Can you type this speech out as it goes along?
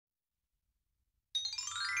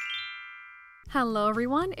Hello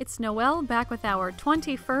everyone, it's Noel back with our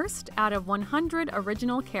 21st out of 100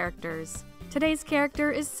 original characters. Today's character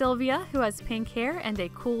is Sylvia, who has pink hair and a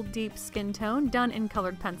cool deep skin tone done in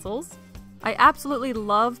colored pencils. I absolutely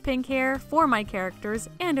love pink hair for my characters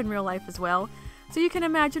and in real life as well, so you can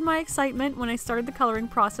imagine my excitement when I started the coloring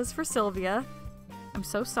process for Sylvia. I'm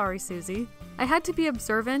so sorry, Susie. I had to be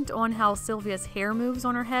observant on how Sylvia's hair moves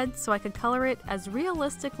on her head so I could color it as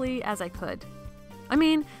realistically as I could. I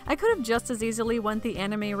mean, I could have just as easily went the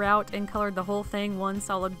anime route and colored the whole thing one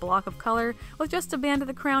solid block of color with just a band of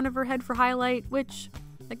the crown of her head for highlight, which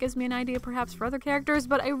that gives me an idea perhaps for other characters,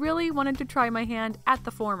 but I really wanted to try my hand at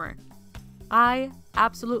the former. I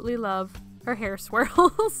absolutely love her hair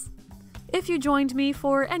swirls. If you joined me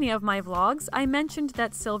for any of my vlogs, I mentioned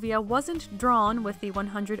that Sylvia wasn't drawn with the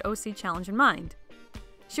 100 OC challenge in mind.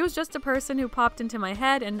 She was just a person who popped into my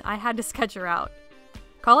head and I had to sketch her out.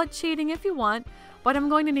 Call it cheating if you want, but I'm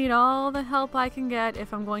going to need all the help I can get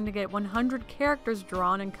if I'm going to get 100 characters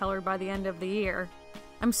drawn and colored by the end of the year.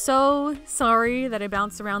 I'm so sorry that I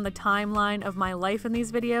bounce around the timeline of my life in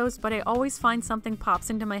these videos, but I always find something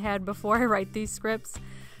pops into my head before I write these scripts.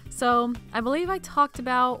 So, I believe I talked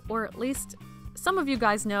about, or at least some of you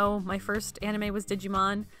guys know, my first anime was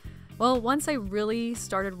Digimon. Well, once I really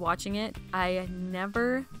started watching it, I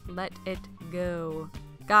never let it go.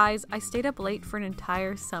 Guys, I stayed up late for an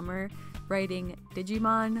entire summer writing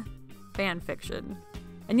Digimon fanfiction.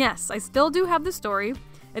 And yes, I still do have the story.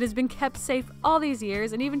 It has been kept safe all these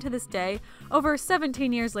years, and even to this day, over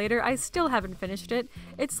 17 years later, I still haven't finished it.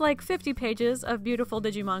 It's like 50 pages of beautiful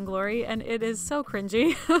Digimon glory, and it is so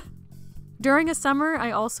cringy. During a summer,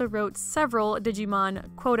 I also wrote several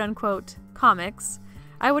Digimon quote-unquote comics.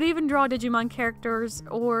 I would even draw Digimon characters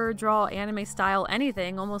or draw anime-style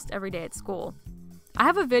anything almost every day at school. I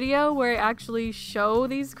have a video where I actually show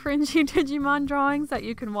these cringy Digimon drawings that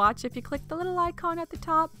you can watch if you click the little icon at the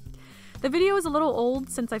top. The video is a little old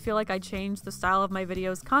since I feel like I change the style of my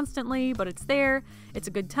videos constantly, but it's there, it's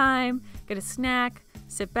a good time, get a snack,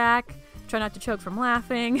 sit back, try not to choke from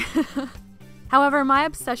laughing. However, my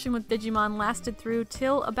obsession with Digimon lasted through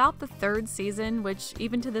till about the 3rd season, which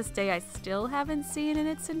even to this day I still haven't seen in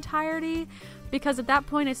its entirety, because at that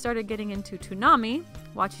point I started getting into Toonami,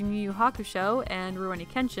 watching Yu Yu Hakusho and Rurouni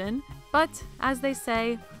Kenshin, but as they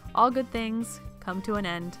say, all good things come to an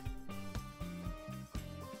end.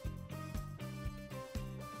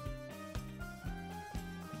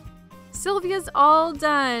 Sylvia's all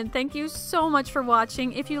done. Thank you so much for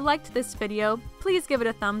watching. If you liked this video, please give it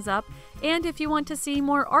a thumbs up. And if you want to see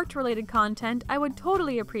more art-related content, I would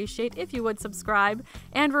totally appreciate if you would subscribe.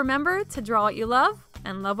 And remember to draw what you love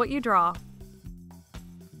and love what you draw.